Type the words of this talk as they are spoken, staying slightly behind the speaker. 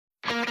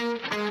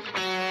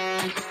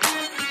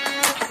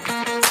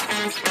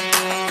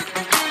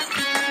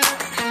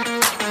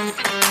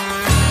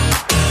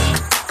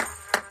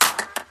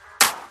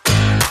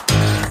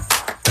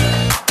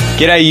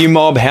G'day you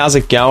mob, how's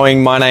it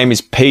going? My name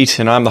is Pete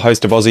and I'm the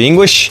host of Aussie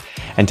English,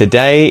 and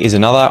today is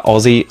another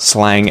Aussie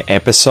slang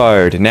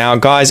episode. Now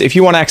guys, if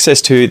you want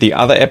access to the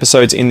other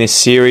episodes in this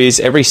series,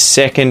 every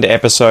second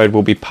episode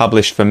will be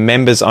published for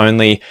members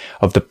only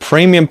of the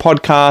Premium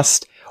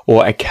Podcast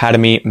or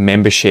Academy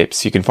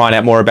memberships. You can find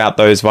out more about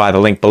those via the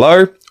link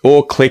below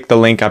or click the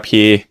link up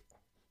here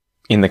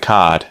in the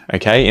card,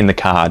 okay? In the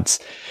cards.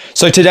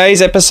 So today's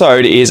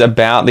episode is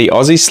about the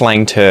Aussie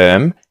slang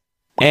term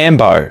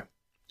ambo,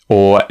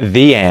 or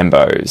the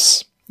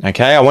ambos.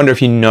 Okay, I wonder if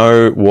you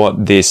know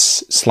what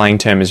this slang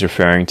term is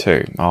referring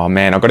to. Oh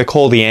man, I've got to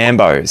call the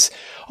ambos.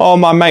 Oh,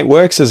 my mate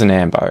works as an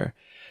ambo.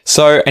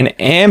 So an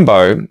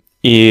ambo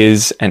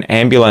is an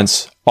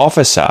ambulance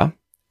officer,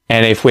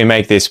 and if we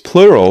make this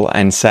plural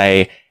and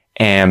say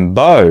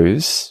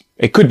ambos,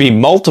 it could be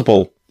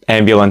multiple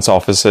ambulance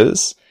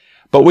officers,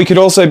 but we could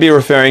also be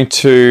referring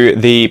to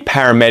the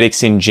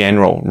paramedics in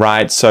general,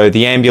 right? So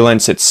the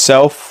ambulance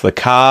itself, the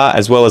car,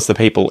 as well as the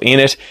people in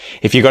it.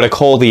 If you've got to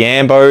call the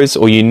ambos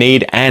or you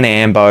need an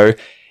ambo,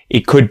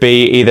 it could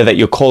be either that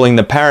you're calling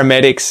the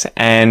paramedics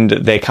and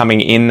they're coming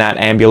in that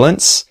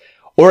ambulance,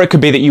 or it could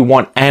be that you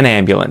want an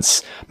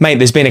ambulance. Mate,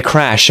 there's been a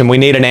crash and we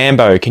need an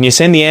ambo. Can you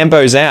send the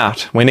ambos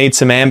out? We need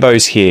some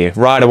ambos here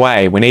right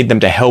away. We need them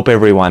to help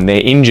everyone.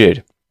 They're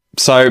injured.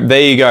 So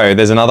there you go.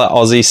 There's another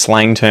Aussie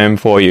slang term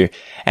for you.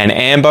 An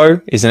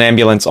ambo is an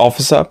ambulance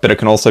officer, but it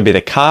can also be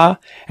the car.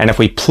 And if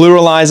we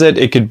pluralize it,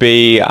 it could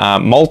be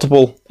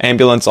multiple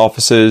ambulance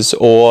officers,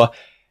 or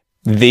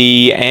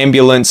the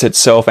ambulance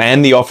itself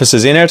and the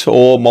officers in it,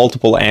 or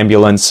multiple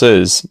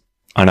ambulances.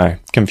 I know,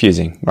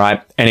 confusing, right?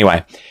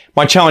 Anyway,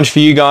 my challenge for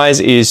you guys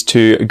is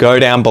to go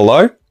down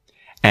below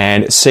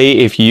and see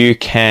if you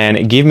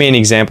can give me an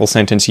example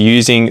sentence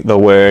using the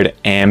word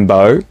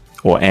ambo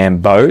or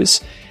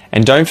ambos.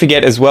 And don't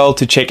forget as well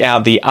to check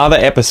out the other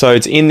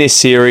episodes in this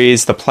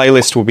series. The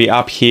playlist will be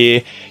up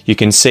here. You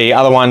can see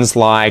other ones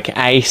like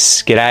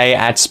Ace, G'day,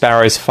 At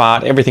Sparrow's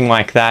Fart, everything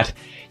like that.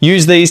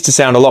 Use these to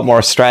sound a lot more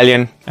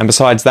Australian. And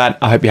besides that,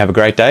 I hope you have a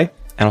great day,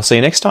 and I'll see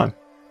you next time.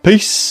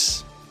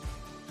 Peace.